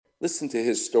Listen to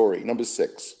his story. Number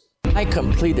 6. I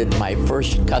completed my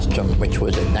first custom, which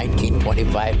was a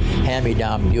 1925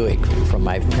 hand-me-down Buick from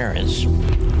my parents.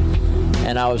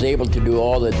 And I was able to do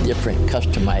all the different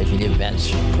customizing events,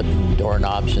 putting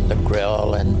doorknobs in the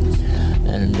grill and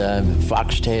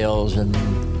foxtails and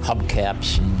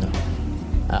hubcaps and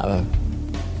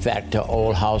in fact,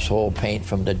 old household paint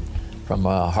from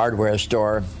a hardware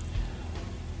store.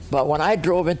 But when I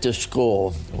drove into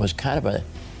school, it was kind of a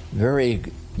very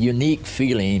unique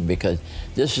feeling because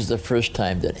this is the first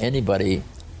time that anybody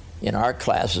in our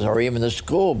classes or even the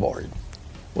school board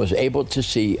was able to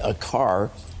see a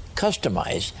car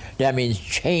customized. That means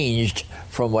changed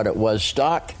from what it was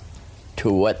stock to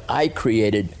what I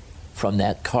created from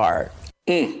that car.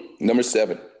 Number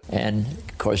 7. And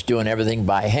of course doing everything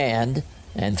by hand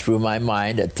and through my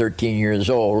mind at 13 years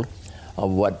old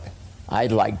of what I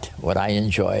liked, what I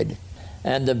enjoyed.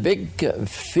 And the big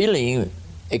feeling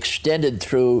extended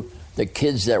through the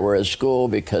kids that were at school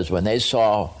because when they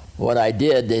saw what I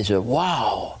did, they said,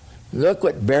 wow, look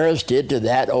what Barris did to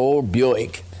that old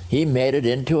Buick. He made it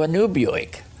into a new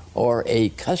Buick or a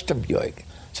custom Buick.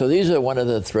 So these are one of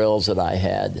the thrills that I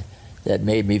had that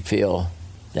made me feel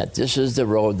that this is the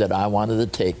road that I wanted to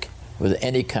take with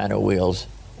any kind of wheels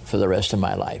for the rest of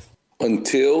my life.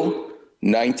 Until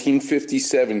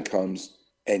 1957 comes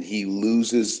and he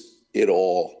loses it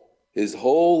all. His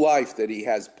whole life that he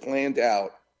has planned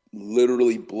out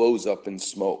literally blows up in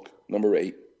smoke. Number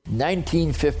 8.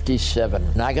 1957,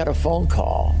 and I got a phone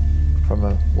call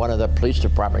from one of the police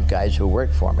department guys who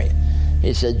worked for me.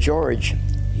 He said, George,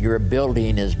 your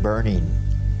building is burning.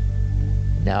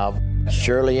 Now,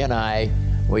 Shirley and I,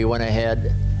 we went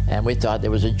ahead and we thought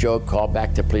there was a joke, called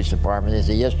back to the police department. They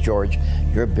said, yes, George,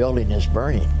 your building is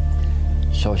burning.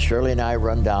 So Shirley and I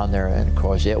run down there, and of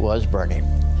course it was burning.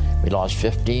 We lost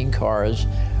 15 cars,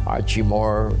 Archie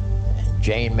Moore,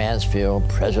 Jane Mansfield,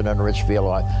 President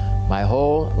Richfield. My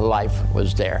whole life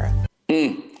was there.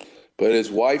 But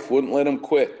his wife wouldn't let him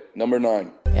quit. Number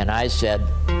 9. And I said,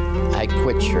 I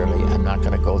quit, Shirley. I'm not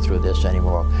going to go through this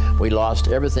anymore. We lost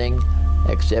everything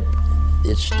except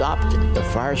it stopped. The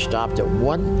fire stopped at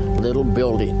one little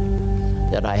building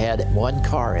that I had one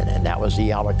car in, and that was the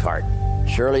a la carte.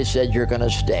 Shirley said, you're going to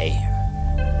stay.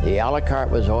 The a la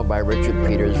carte was owned by Richard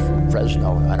Peters from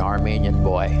Fresno, an Armenian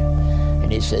boy.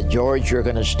 And he said, George, you're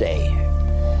going to stay.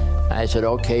 I said,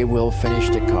 okay, we'll finish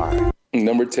the car.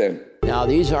 Number 10. Now,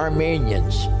 these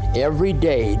Armenians every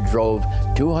day drove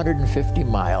 250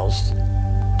 miles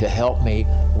to help me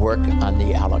work on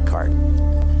the a la carte,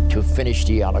 to finish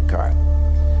the a la carte.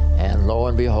 And lo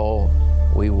and behold,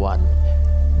 we won.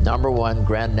 Number 1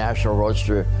 Grand National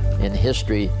Roadster in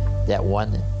history that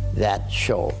won that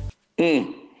show.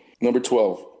 Number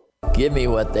 12. Give me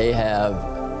what they have.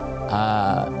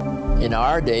 In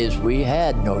our days, we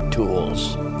had no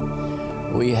tools.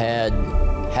 We had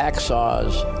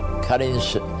hacksaws, cutting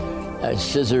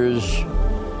scissors,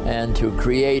 and to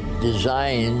create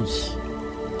designs,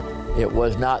 it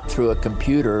was not through a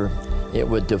computer. It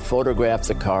was to photograph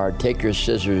the car, take your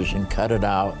scissors and cut it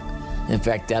out. In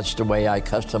fact, that's the way I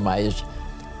customized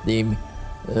the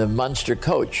Munster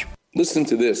coach. Listen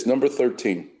to this, number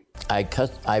 13. I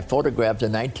photographed the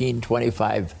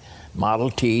 1925 Model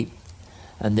T,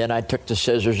 and then I took the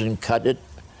scissors and cut it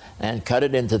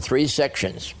into 3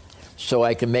 sections so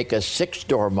I can make a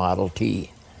 6-door Model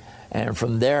T. And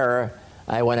from there,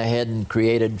 I went ahead and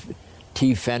created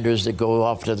T fenders that go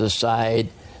off to the side,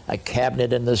 a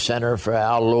cabinet in the center for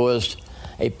Al Lewis,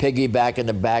 a piggyback in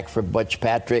the back for Butch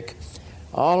Patrick.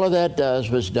 All of that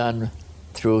was done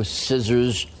through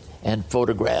scissors and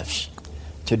photographs.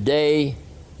 Today,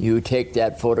 you take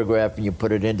that photograph and you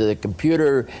put it into the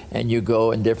computer and you go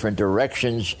in different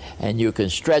directions and you can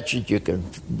stretch it, you can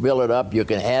build it up, you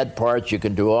can add parts, you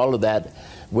can do all of that,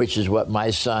 which is what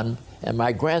my son and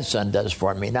my grandson does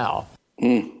for me now.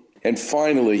 And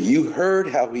finally, you heard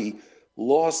how he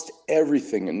lost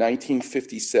everything in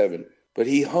 1957, but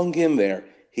he hung in there.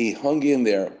 He hung in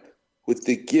there with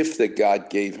the gift that God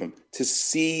gave him to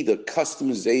see the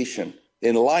customization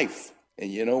in life.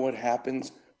 And you know what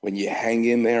happens when you hang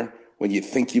in there, when you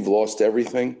think you've lost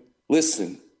everything?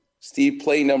 Listen, Steve,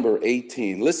 play number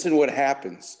 18. Listen what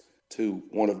happens to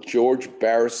one of George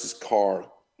Barris's car,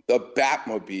 the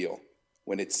Batmobile,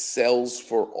 when it sells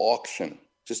for auction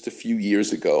just a few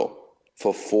years ago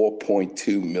for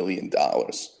 $4.2 million.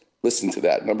 Listen to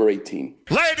that, number 18.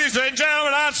 Ladies and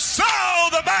gentlemen, I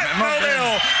sold the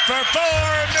Batmobile for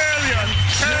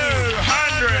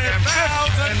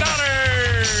 $4,250,000.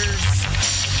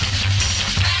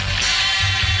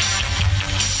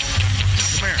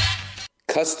 Come here.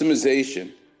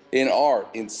 Customization in art,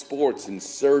 in sports, in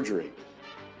surgery.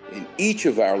 in each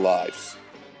of our lives.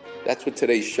 That's what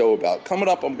today's show about. Coming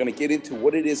up, I'm going to get into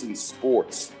what it is in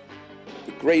sports.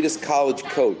 The greatest college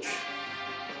coach,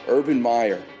 Urban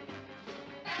Meyer.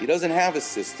 He doesn't have a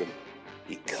system.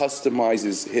 He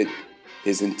customizes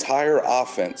his entire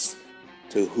offense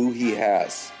to who he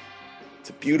has. It's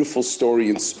a beautiful story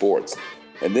in sports.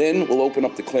 And then we'll open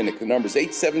up the clinic. The number's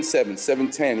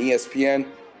 877-710-ESPN.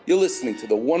 You're listening to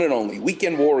the one and only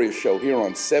Weekend Warrior Show here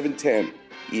on 710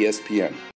 ESPN.